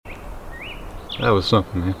That was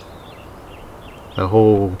something, man. That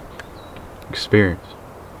whole experience.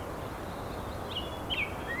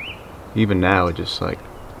 Even now, it just like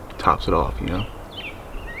tops it off, you know?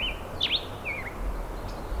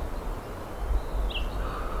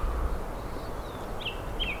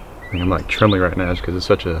 I'm like trembling right now just because it's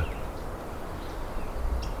such a,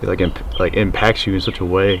 it like impacts you in such a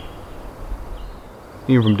way.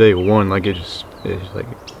 Even from day one, like it just like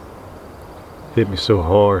hit me so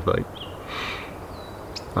hard. Like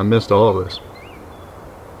I missed all of this.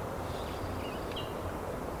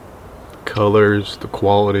 Colors, the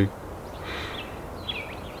quality,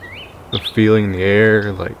 the feeling in the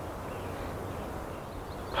air. Like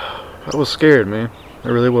I was scared, man. I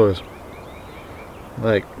really was.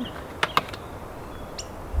 Like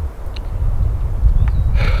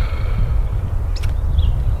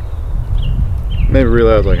made me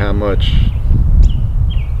realize like how much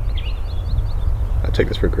I take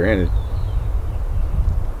this for granted.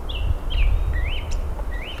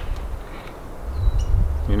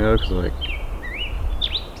 You know, because like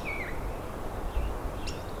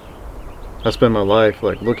I spend my life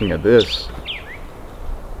like looking at this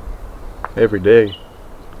every day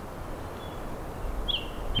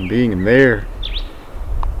and being in there,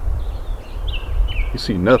 you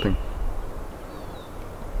see nothing.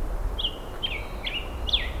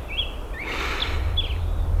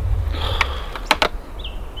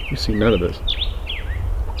 You see none of this.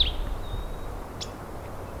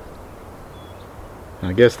 And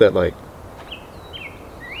I guess that like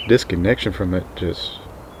disconnection from it just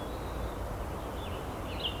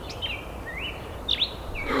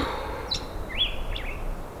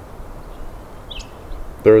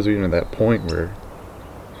throws you into that point where,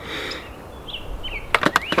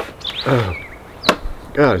 oh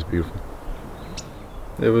God, it's beautiful.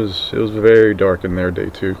 It was very dark in their day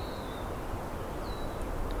too.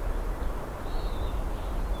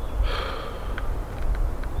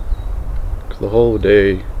 The whole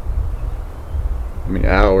day, I mean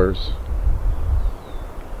hours,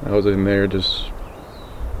 I was in there just,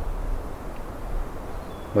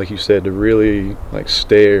 like you said, to really like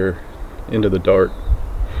stare into the dark,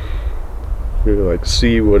 really like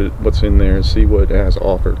see what's in there and see what it has to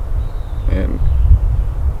offer. And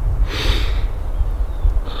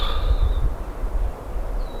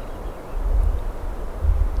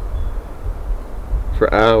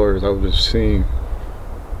for hours I was just seeing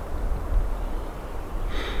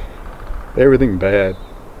everything bad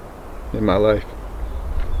in my life.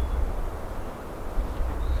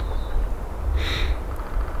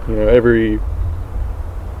 You know, every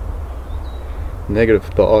negative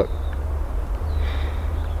thought,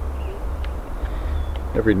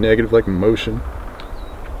 every negative like emotion,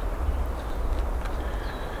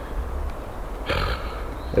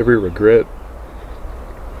 every regret,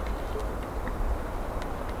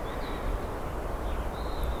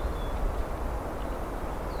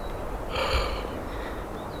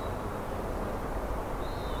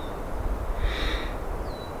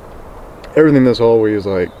 everything that's always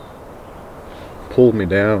like pulled me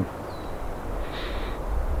down.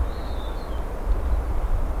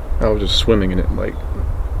 I was just swimming in it, like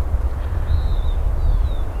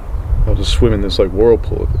I was just swimming in this like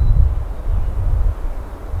whirlpool of it.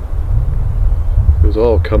 It was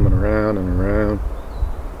all coming around and around,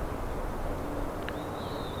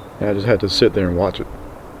 and I just had to sit there and watch it.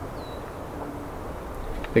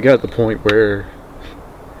 It got to the point where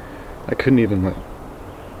I couldn't even like,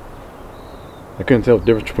 I couldn't tell the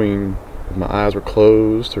difference between if my eyes were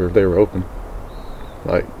closed or if they were open.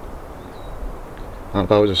 Like, I don't know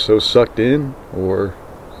if I was just so sucked in, or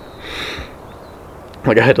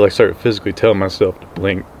like I had to like start physically tell myself to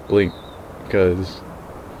blink, because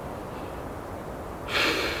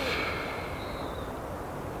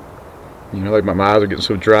you know, like my eyes were getting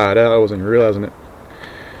so dried out I wasn't even realizing it.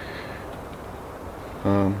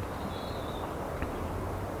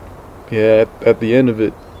 Yeah, at the end of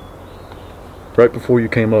it, right before you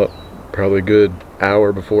came up, probably a good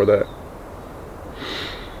hour before that,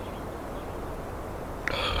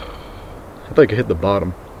 I think I hit the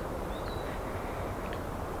bottom.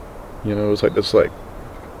 You know, it was like this like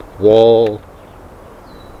wall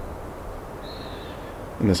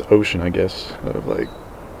in this ocean, I guess, of like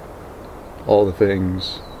all the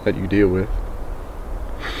things that you deal with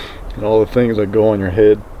and all the things that go on your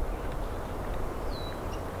head.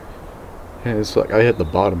 And it's like I hit the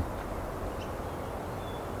bottom.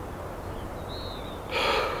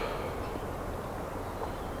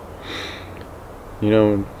 You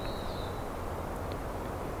know,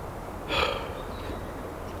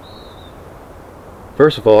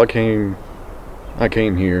 first of all, I came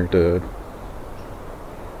here to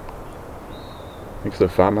Because I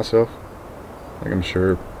find myself, like I'm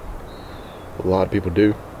sure a lot of people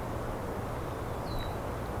do.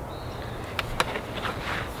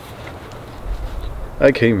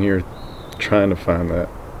 I came here trying to find that,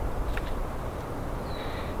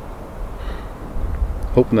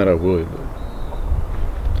 hoping that I would,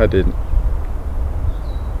 but I didn't.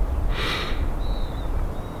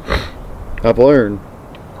 I've learned.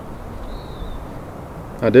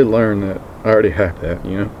 I did learn that I already have that,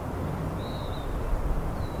 you know?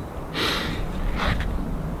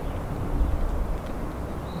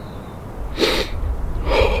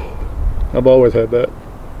 I've always had that.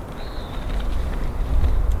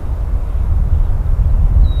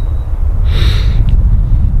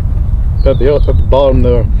 At the bottom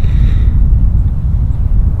though,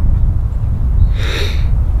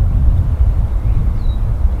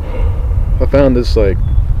 I found this like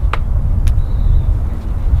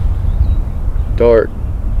dark,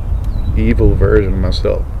 evil version of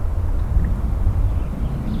myself.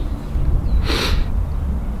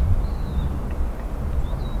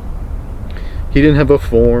 He didn't have a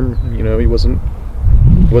form, you know. He wasn't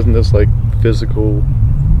this like physical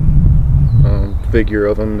figure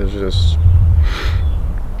of him. It's just,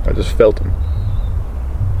 I just felt him.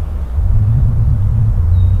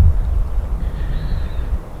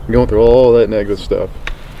 Going through all that negative stuff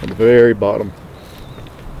at the very bottom.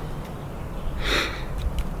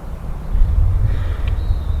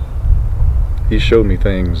 He showed me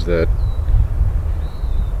things that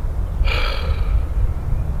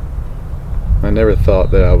I never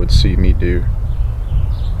thought that I would see me do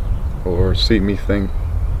or see me think.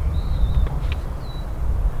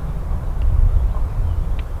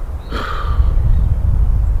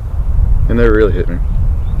 And that really hit me.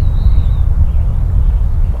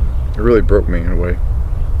 It really broke me in a way.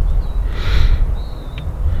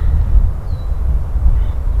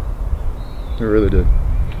 It really did.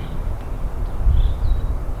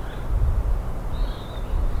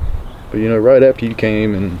 But you know, right after you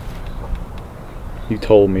came and you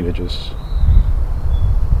told me to just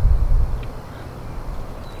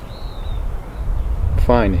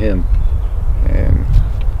find him and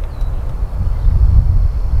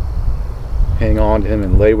hang on to him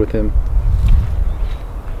and lay with him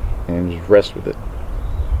and just rest with it.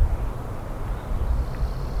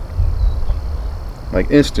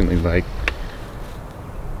 Like instantly, like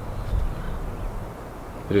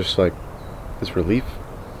just like this relief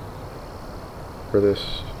for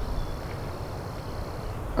this.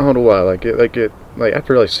 I don't know why. Like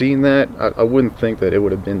after like seeing that, I wouldn't think that it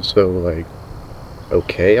would have been so like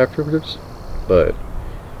okay afterwards, but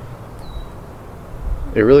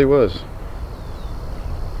it really was.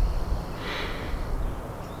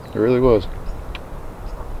 It really was.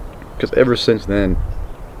 Because ever since then,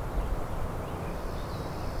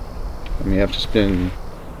 I mean,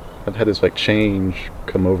 I've had this like change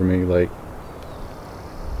come over me, like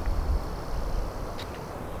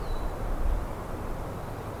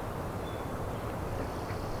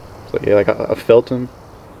it's like, yeah, like I felt him,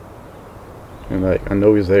 and like I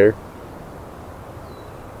know he's there,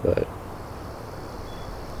 but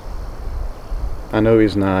I know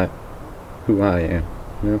he's not who I am,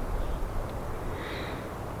 you know?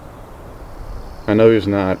 I know he's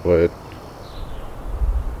not what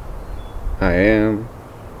I am,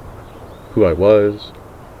 who I was,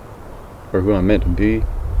 or who I'm meant to be.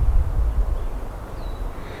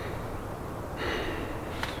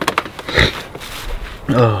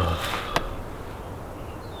 I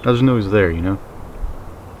just know he's there, you know?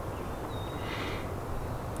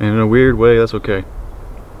 And in a weird way, that's okay.